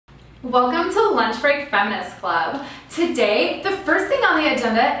Welcome to Lunch Break Feminist Club. Today, the first thing on the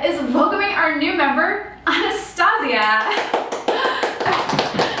agenda is welcoming our new member, Anastasia.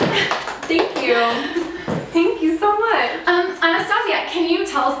 Thank you. Thank you so much. Anastasia, can you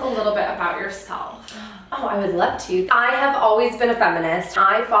tell us a little bit about yourself? Oh, I would love to. I have always been a feminist.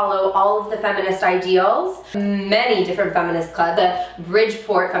 I follow all of the feminist ideals, many different feminist clubs, the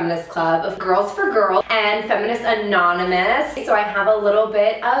Bridgeport Feminist Club of Girls for Girls and Feminist Anonymous. So I have a little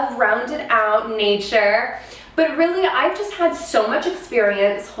bit of rounded out nature, but really I've just had so much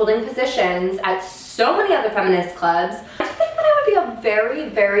experience holding positions at so many other feminist clubs. I just think that I would be a very,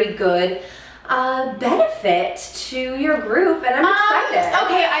 very good benefit to your group, and I'm excited.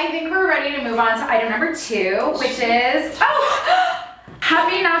 Okay, I think we're ready to move on to item number 2, which is,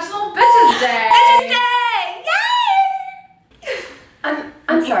 Happy National Bitches Day! Bitches Day! Yay!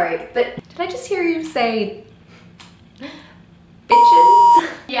 I'm sorry, but did I just hear you say bitches?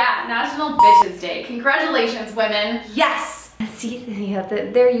 Yeah, National Bitches Day. Congratulations, women. Yes! See, yeah,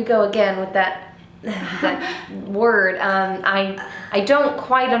 there you go again with that word. I don't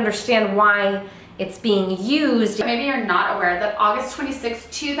quite understand why it's being used. Maybe you're not aware that August 26,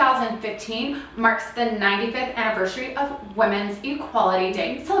 2015 marks the 95th anniversary of Women's Equality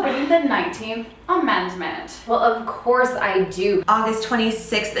Day, celebrating the 19th Amendment. Well, of course I do. August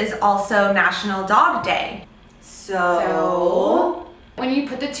 26th is also National Dog Day. So when you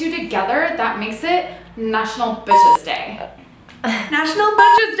put the two together, that makes it National Bitches Day. National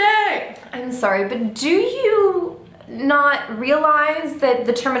Bitches Day! I'm sorry, but do you not realize that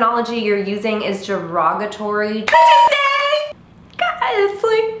the terminology you're using is derogatory? Bitches Day! God, it's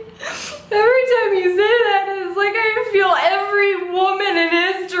like, every time you say that, it's like I feel every woman in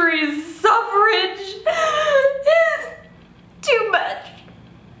history's suffrage is too much.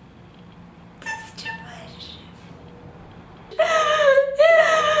 It's too much.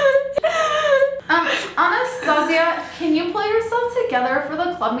 Anastasia, can you pull yourself together for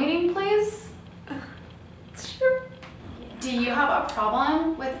the club meeting, please? Sure. Do you have a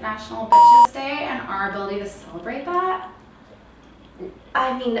problem with National Bitches Day and our ability to celebrate that?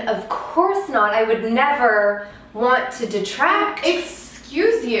 I mean, of course not. I would never want to detract.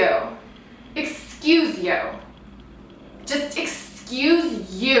 Excuse you. Excuse you. Just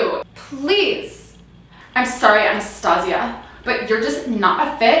excuse you. Please. I'm sorry, Anastasia, but you're just not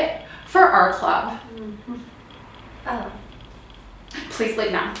a fit for our club. Mm-hmm. Oh. Please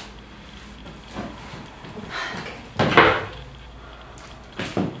leave now.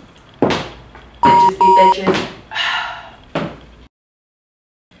 Bitches be bitches.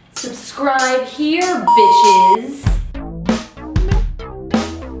 Subscribe here, bitches.